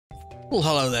Well,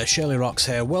 hello there, shirlierox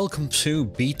here. Welcome to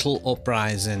Beetle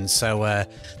Uprising. So,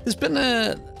 there's been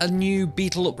a new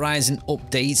Beetle Uprising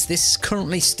update. This is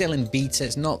currently still in beta.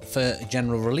 It's not for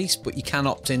general release, but you can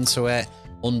opt into it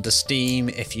under Steam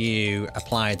if you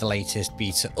apply the latest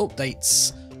beta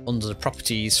updates under the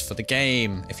properties for the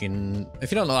game. If you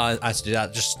don't know how to do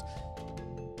that, just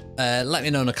let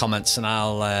me know in the comments and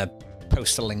I'll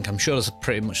post a link. I'm sure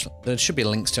there should be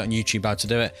links to it on YouTube how to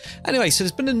do it. Anyway, so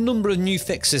there's been a number of new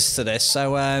fixes to this.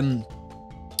 So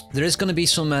there is going to be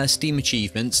some Steam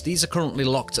achievements. These are currently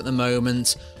locked at the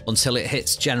moment until it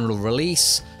hits general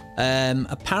release.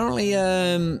 Apparently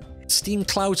Steam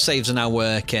cloud saves are now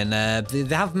working. They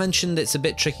have mentioned it's a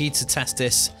bit tricky to test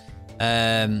this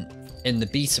in the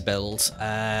beta build,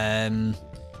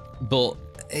 but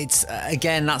it's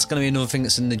again, that's going to be another thing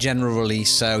that's in the general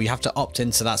release, so you have to opt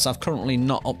into that. So I've currently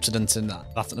not opted into that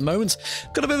at the moment.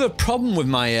 Got a bit of a problem with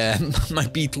my my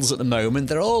Beetles at the moment.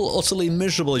 They're all utterly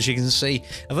miserable, as you can see.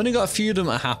 I've only got a few of them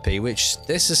that are happy, which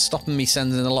this is stopping me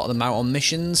sending a lot of them out on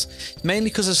missions, mainly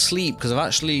because of sleep, because I've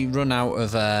actually run out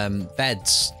of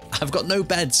beds. I've got no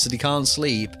beds, so they can't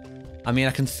sleep. I mean,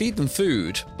 I can feed them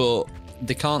food, but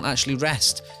they can't actually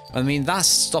rest. I mean, that's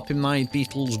stopping my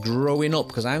Beetles growing up,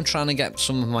 because I'm trying to get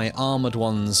some of my armoured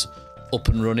ones up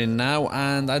and running now,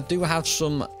 and I do have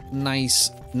some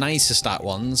nicer stat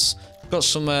ones. Got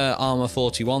some armour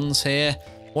 41s here.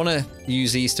 Want to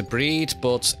use these to breed,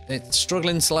 but it's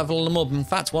struggling to level them up. In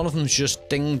fact, one of them's just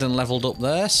dinged and leveled up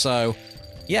there, so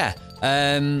yeah.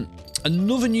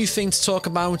 Another new thing to talk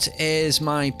about is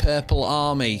my purple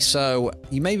army. So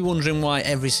you may be wondering why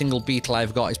every single Beetle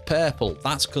I've got is purple.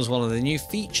 That's because one of the new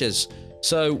features.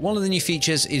 So one of the new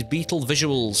features is Beetle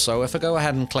visuals. So if I go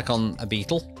ahead and click on a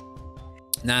Beetle.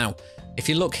 Now, if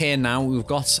you look here now, we've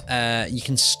got, you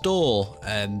can store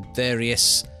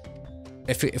various,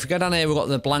 if we go down here, we've got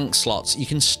the blank slots. You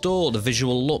can store the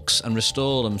visual looks and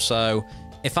restore them. So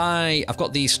if I've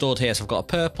got these stored here, so I've got a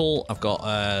purple, I've got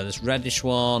this reddish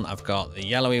one, I've got the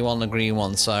yellowy one, the green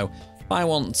one. So if I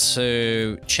want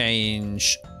to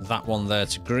change that one there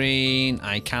to green,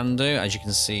 I can do. As you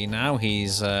can see now,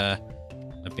 he's, there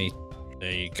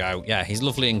you go. Yeah, he's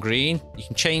lovely and green. You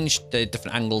can change the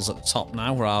different angles at the top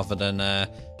now rather than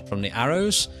from the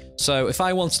arrows. So if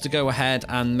I wanted to go ahead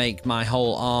and make my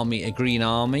whole army a green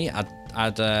army,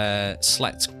 I'd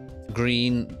select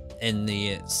green in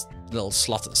the little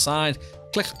slot at the side,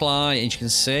 click apply, and you can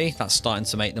see that's starting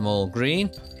to make them all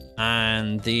green.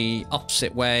 And the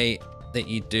opposite way that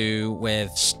you do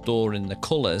with storing the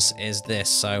colors is this.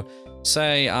 So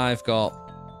say I've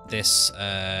got this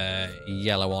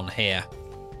yellow one here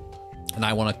and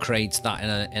I want to create that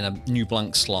in a new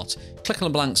blank slot. Click on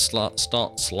the blank slot,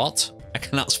 I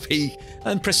cannot speak,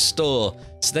 and press store.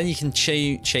 So then you can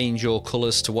change your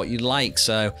colors to what you like.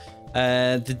 So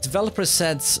the developer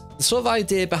said the sort of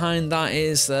idea behind that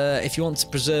is if you want to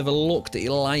preserve a look that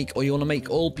you like, or you want to make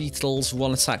all Beetles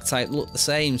one attack type look the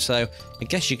same. So I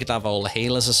guess you could have all the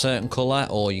healers a certain colour,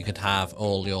 or you could have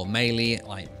all your melee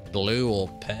like blue or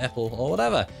purple or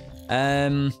whatever.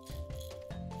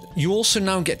 You also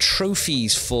now get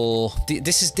trophies for,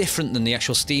 this is different than the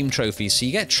actual Steam trophies. So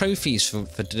you get trophies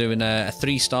for doing a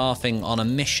 3-star thing on a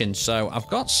mission. So I've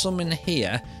got some in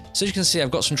here. So as you can see, I've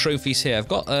got some trophies here. I've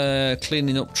got a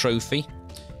cleaning up trophy.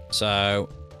 So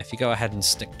if you go ahead and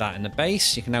stick that in the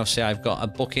base, you can now see I've got a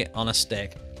bucket on a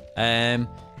stick. I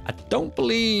don't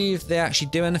believe they actually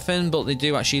do anything, but they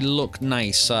do actually look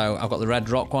nice. So I've got the red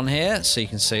rock one here. So you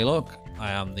can see, look,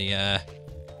 I am the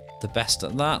best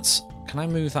at that. Can I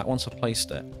move that once I've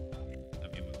placed it?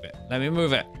 Let me move it. Let me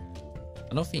move it.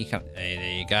 I don't think you can. Hey,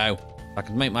 there you go. I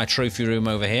can make my trophy room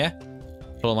over here.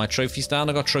 Put all my trophies down.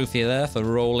 I got a trophy there for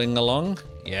rolling along.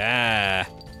 Yeah.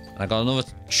 And I got another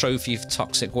trophy for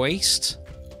toxic waste.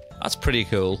 That's pretty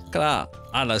cool. Look at that.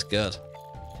 That looks good.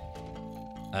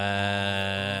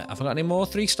 Have I got any more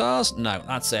 3 stars? No,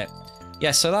 that's it.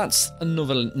 Yeah, so that's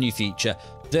another new feature.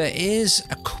 There is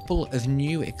a couple of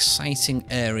new exciting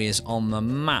areas on the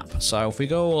map. So if we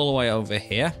go all the way over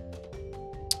here,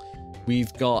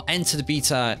 we've got enter the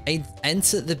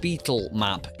Beetle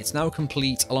map. It's now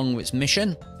complete along with its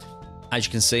mission. As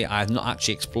you can see, I have not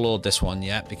actually explored this one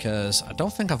yet because I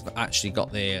don't think I've actually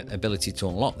got the ability to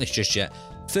unlock this just yet.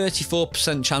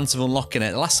 34% chance of unlocking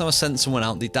it. The last time I sent someone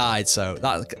out, they died, so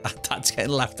that's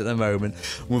getting left at the moment.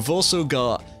 We've also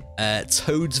got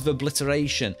Toads of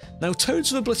Obliteration. Now,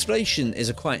 Toads of Obliteration is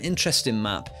a quite interesting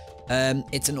map.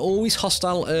 It's an always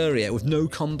hostile area with no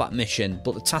combat mission,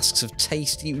 but the tasks have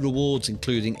tasty rewards,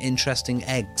 including interesting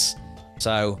eggs.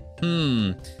 So,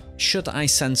 should I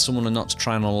send someone or not to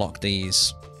try and unlock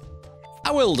these?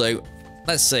 I will do.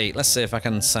 let's see if I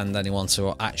can send anyone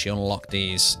to actually unlock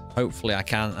these. Hopefully I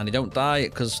can, and they don't die,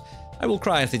 because I will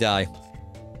cry if they die.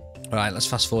 Alright, let's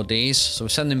fast forward these. So we're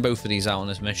sending both of these out on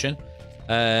this mission.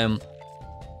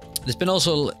 There's been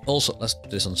also let's do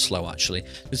this on slow actually.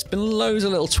 There's been loads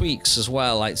of little tweaks as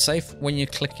well. Like say when you're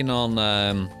clicking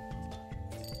on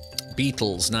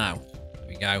Beetles now. There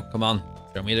we go. Come on,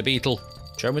 show me the Beetle.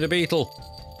 Show me the Beetle.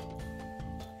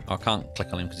 Oh, I can't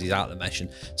click on him because he's out of the mission.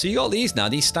 So you got these now.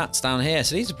 These stats down here.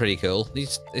 So these are pretty cool.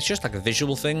 It's just like a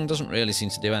visual thing. Doesn't really seem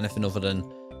to do anything other than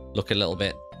look a little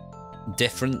bit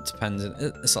different. Depending.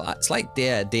 It's like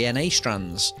their DNA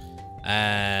strands.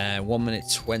 1 minute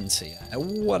 20.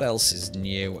 What else is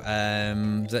new?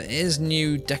 There is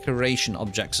new decoration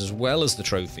objects as well as the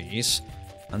trophies.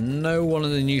 I know one of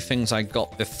the new things I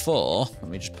got before. Let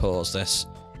me just pause this.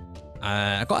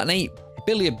 I got an 8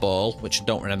 billiard ball, which I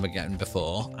don't remember getting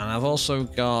before, and I've also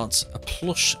got a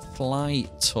plush fly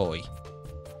toy.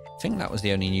 I think that was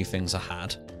the only new things I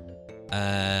had.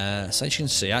 So as you can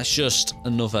see, that's just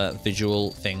another visual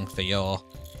thing for your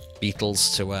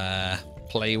Beetles to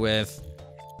play with,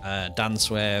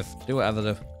 dance with, do whatever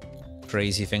the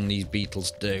crazy thing these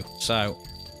Beetles do. So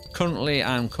currently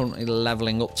I'm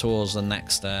leveling up towards the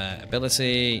next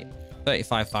ability.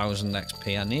 35,000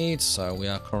 XP I need, so we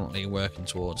are currently working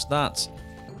towards that.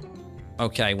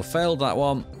 Okay, we failed that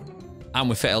one, and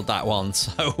we failed that one,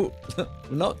 so we're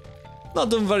not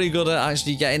done very good at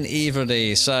actually getting either of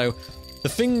these. So the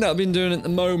thing that I've been doing at the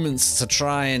moment to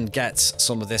try and get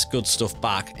some of this good stuff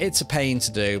back, it's a pain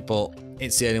to do, but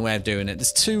it's the only way of doing it.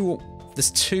 There's two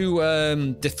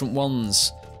different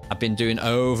ones I've been doing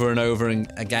over and over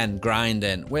again,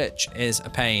 grinding, which is a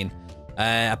pain.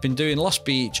 I've been doing Lost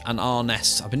Beach and Our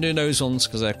Nest. I've been doing those ones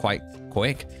because they're quite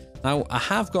quick. Now, I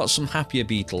have got some happier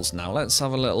Beetles now. Let's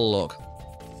have a little look.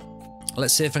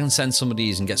 Let's see if I can send some of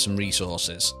these and get some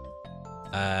resources.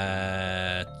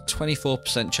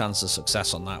 24% chance of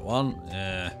success on that one.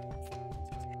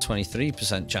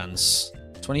 23% chance.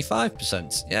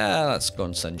 25%. Yeah, let's go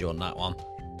and send you on that one.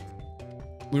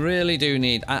 We really do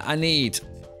need... I need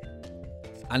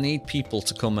people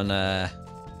to come and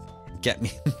get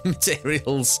me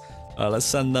materials. Let's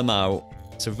send them out.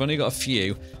 So we've only got a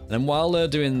few. And then while they're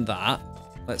doing that,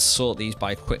 let's sort these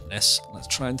by quickness. Let's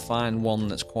try and find one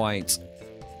that's quite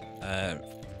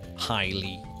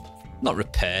highly, not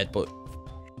repaired, but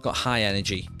got high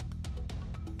energy.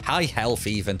 High health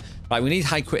even. Right, we need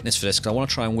high quickness for this because I want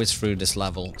to try and whiz through this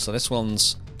level. So this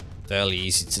one's fairly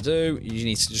easy to do. You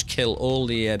need to just kill all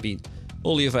the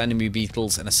other enemy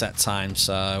Beetles in a set time.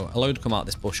 So a load come out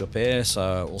this bush up here,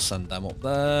 so we'll send them up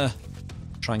there.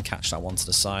 Try and catch that one to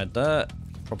the side there.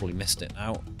 Probably missed it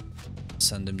now.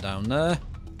 Send him down there.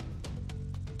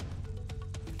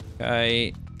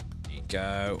 Okay, there you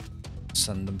go.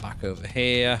 Send them back over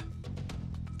here.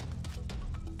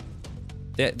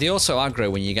 They also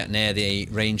aggro when you get near the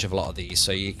range of a lot of these,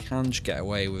 so you can just get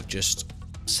away with just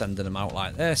sending them out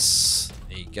like this.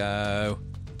 There you go.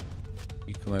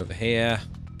 You come over here.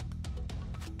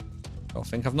 I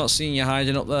think I've not seen you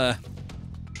hiding up there.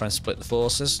 Try and split the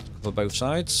forces, cover both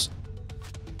sides.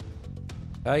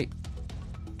 Okay.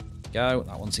 Go.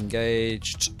 That one's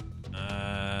engaged.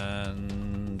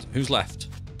 And who's left?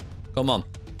 Come on.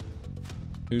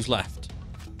 Who's left?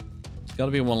 There's got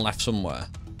to be one left somewhere.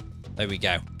 There we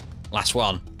go. Last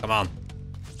one. Come on.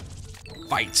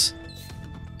 Fight.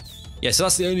 Yeah, so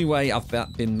that's the only way I've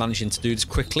been managing to do this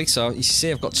quickly. So you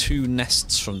see I've got 2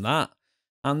 nests from that.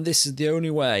 And this is the only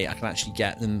way I can actually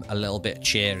get them a little bit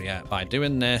cheerier by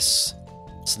doing this.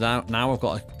 So now I've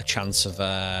got a chance of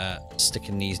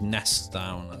sticking these nests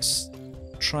down. Let's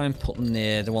try and put them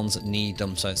near the ones that need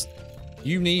them. So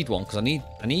you need one because I need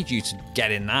you to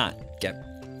get in that. Get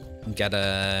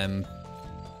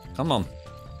come on.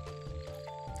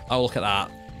 Oh, look at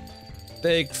that.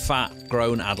 Big, fat,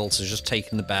 grown adult has just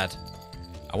taken the bed.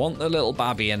 I want the little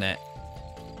babby in it.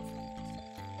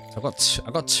 So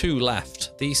I've got 2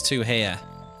 left. These 2 here.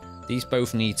 These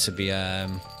both need to be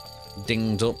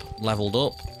dinged up, leveled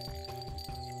up.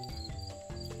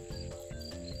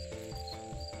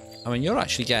 I mean, you're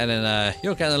actually getting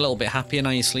you're getting a little bit happier now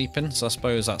you're sleeping, so I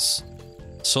suppose that's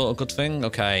sort of a good thing.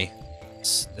 Okay,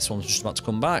 this one's just about to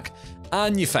come back,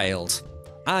 and you failed.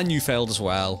 And you failed as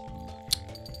well.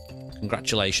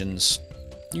 Congratulations.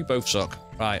 You both suck.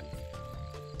 Right.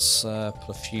 Let's put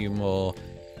a few more.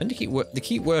 And they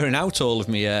keep wearing out all of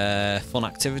me fun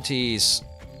activities.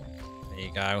 There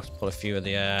you go. Let's put a few of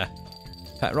the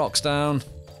pet rocks down.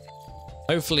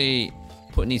 Hopefully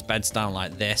putting these beds down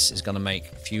like this is going to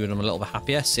make a few of them a little bit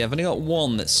happier. See, I've only got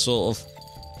one that's sort of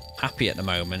happy at the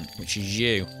moment, which is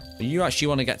you. But you actually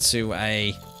want to get to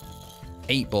a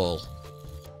 8 ball.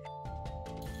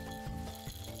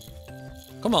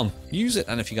 Come on, use it,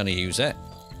 and if you're going to use it.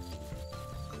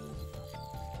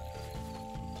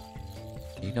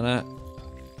 Are you gonna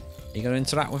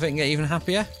interact with it and get even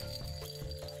happier?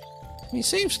 I mean, it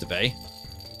seems to be.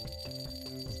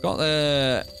 We've got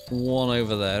the one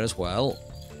over there as well.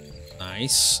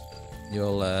 Nice.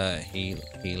 You're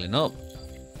healing up.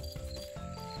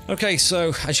 Okay,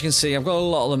 so as you can see, I've got a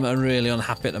lot of them that are really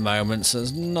unhappy at the moment, so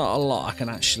there's not a lot I can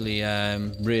actually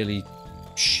really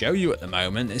show you at the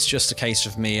moment. It's just a case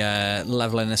of me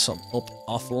leveling this up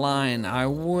offline. I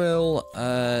will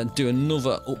do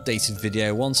another updated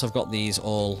video once I've got these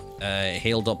all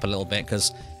healed up a little bit,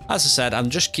 because as I said, I'm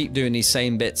just keep doing these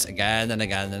same bits again and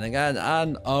again and again,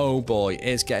 and oh boy,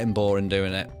 it's getting boring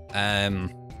doing it.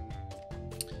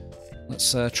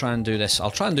 Let's try and do this.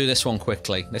 I'll try and do this one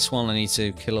quickly. This one I need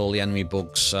to kill all the enemy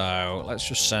bugs, so let's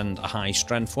just send a high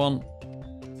strength one.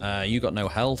 You got no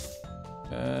health.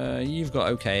 You've got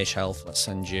okay-ish health. Let's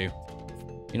send you.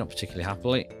 You're not particularly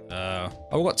happily. Oh,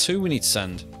 we've got two we need to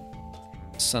send.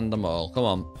 Let's send them all. Come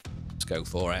on. Let's go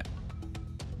for it.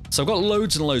 So I've got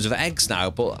loads and loads of eggs now,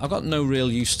 but I've got no real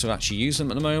use to actually use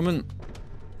them at the moment.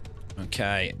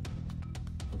 Okay.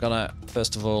 I'm gonna,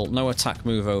 first of all, no attack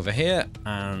move over here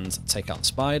and take out the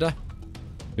spider.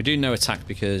 We do no attack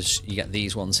because you get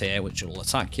these ones here which will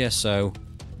attack you, so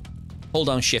hold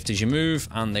down shift as you move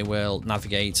and they will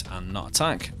navigate and not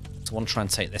attack. So I want to try and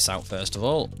take this out first of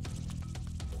all.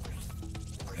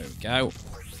 There we go.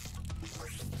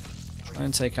 Try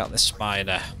and take out this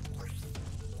spider.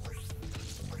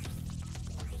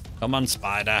 Come on,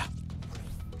 spider.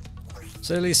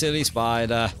 Silly, silly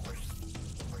spider.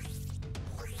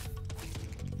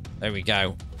 There we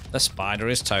go. The spider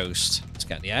is toast. Let's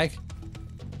get the egg.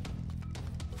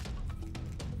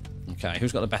 Okay,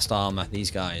 who's got the best armor?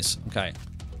 These guys. Okay,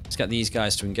 let's get these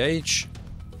guys to engage.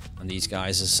 And these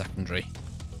guys as secondary.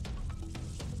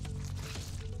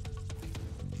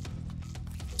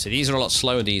 See, these are a lot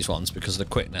slower, these ones, because of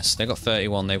the quickness. They've got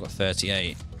 31, they've got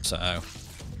 38. So,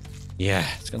 yeah,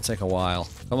 it's going to take a while.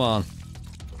 Come on.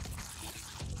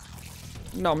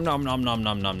 Nom, nom, nom, nom,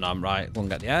 nom, nom, nom. Right, go and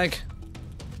get the egg.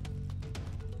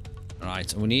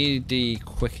 Right, and we need the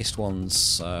quickest ones,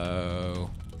 so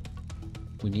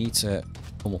we need to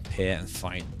come up here and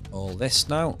fight all this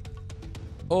now.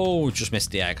 Oh, just missed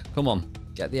the egg. Come on,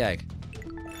 get the egg.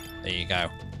 There you go.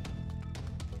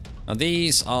 Now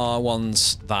these are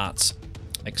ones that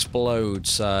explode,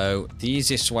 so the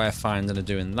easiest way I find of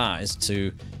doing that is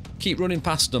to keep running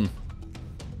past them,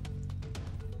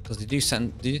 because they do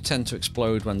tend to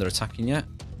explode when they're attacking you.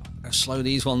 How slow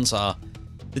these ones are.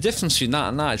 The difference between that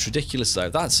and that is ridiculous though.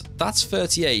 That's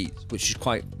 38, which is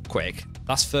quite quick.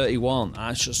 That's 31.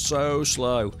 That's just so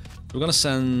slow. We're going to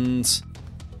send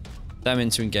them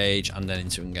into engage and then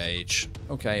into engage.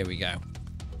 Okay, here we go.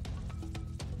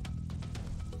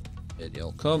 Here they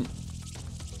all come.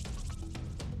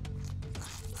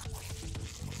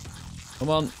 Come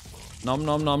on. Nom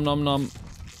nom nom nom nom.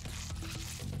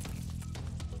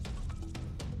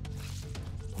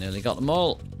 Nearly got them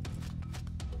all.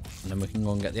 And then we can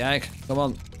go and get the egg. Come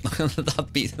on.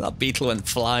 that beetle went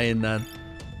flying then.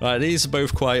 Right, these are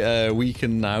both quite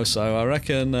weakened now, so I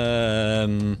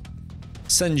reckon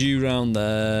send you round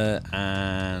there,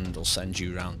 and I'll send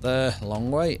you round there a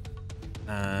long way.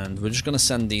 And we're just going to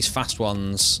send these fast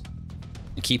ones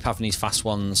and keep having these fast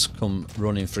ones come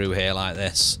running through here like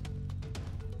this.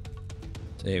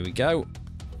 So here we go.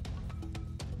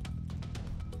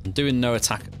 I'm doing no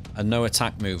attack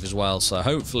move as well, so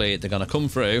hopefully they're going to come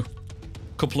through.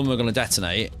 A couple of them are going to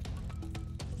detonate,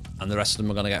 and the rest of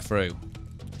them are going to get through.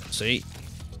 See,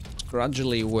 it's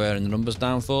gradually wearing the numbers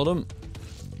down for them.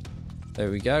 There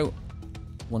we go.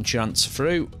 Once your ants are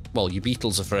through, well, your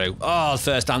beetles are through. Oh, the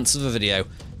first ants of the video.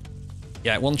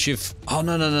 Yeah, once you've... Oh,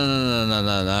 no, no, no, no, no,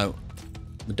 no, no.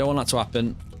 We don't want that to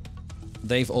happen.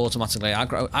 They've automatically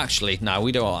aggro... Actually, no,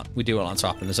 we do want that to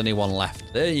happen. There's only one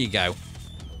left. There you go.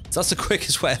 So that's the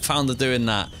quickest way I found of doing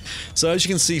that. So as you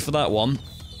can see for that one,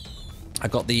 I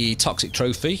got the toxic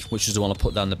trophy, which is the one I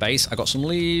put down the base. I got some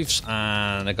leaves,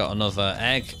 and I got another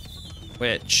egg,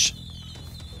 which...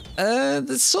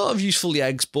 they're sort of useful, the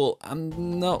eggs, but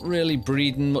I'm not really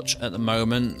breeding much at the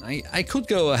moment. I could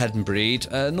go ahead and breed.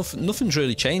 Nothing's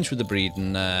really changed with the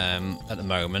breeding at the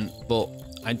moment, but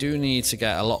I do need to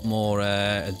get a lot more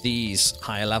of these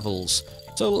higher levels.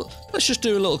 So let's just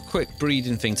do a little quick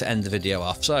breeding thing to end the video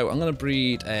off. So I'm going to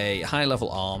breed a high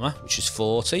level armor, which is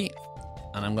 40.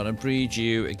 And I'm going to breed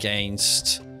you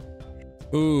against...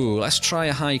 Ooh, let's try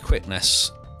a high quickness.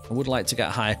 I would like to get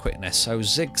a higher quickness. So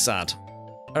zigzag.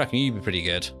 I reckon you'd be pretty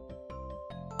good.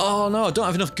 Oh no, I don't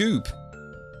have enough goop.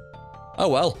 Oh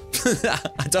well,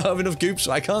 I don't have enough goop,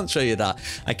 so I can't show you that.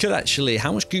 I could actually,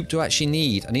 how much goop do I actually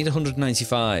need? I need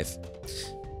 195.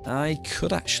 I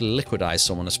could actually liquidize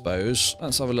someone, I suppose.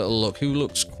 Let's have a little look. Who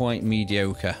looks quite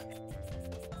mediocre?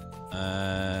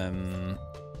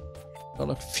 Got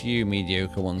a few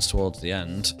mediocre ones towards the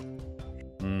end.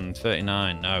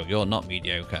 39. No, you're not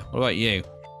mediocre. What about you?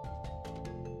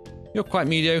 You're quite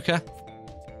mediocre.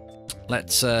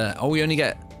 Let's. Oh, we only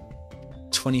get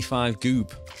 25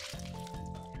 goop.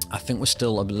 I think we're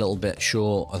still a little bit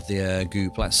short of the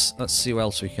goop. Let's see what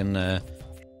else we can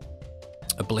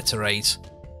obliterate.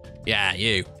 Yeah,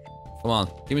 you. Come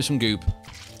on, give me some goop.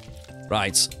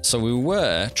 Right, so we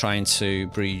were trying to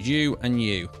breed you and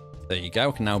you. There you go,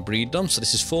 we can now breed them. So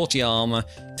this is 40 armor,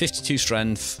 52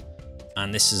 strength,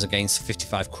 and this is against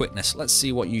 55 quickness. Let's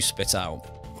see what you spit out.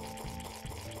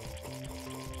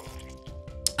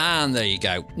 And there you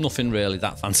go. Nothing really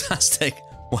that fantastic.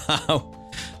 Wow.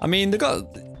 I mean, they got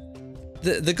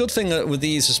the good thing with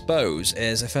these, I suppose,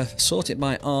 is if I sort it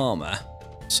by armor.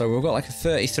 So we've got like a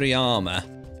 33 armor,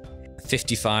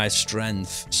 55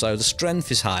 strength. So the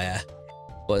strength is higher,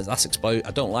 but that's I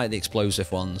don't like the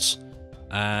explosive ones.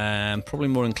 Probably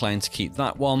more inclined to keep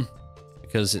that one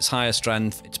because it's higher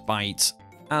strength, it's bite,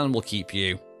 and we'll keep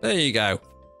you. There you go.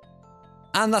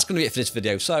 And that's going to be it for this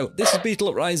video. So this is Beetle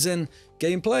Uprising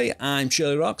gameplay. I'm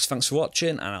shirlierox. Thanks for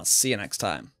watching, and I'll see you next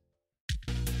time.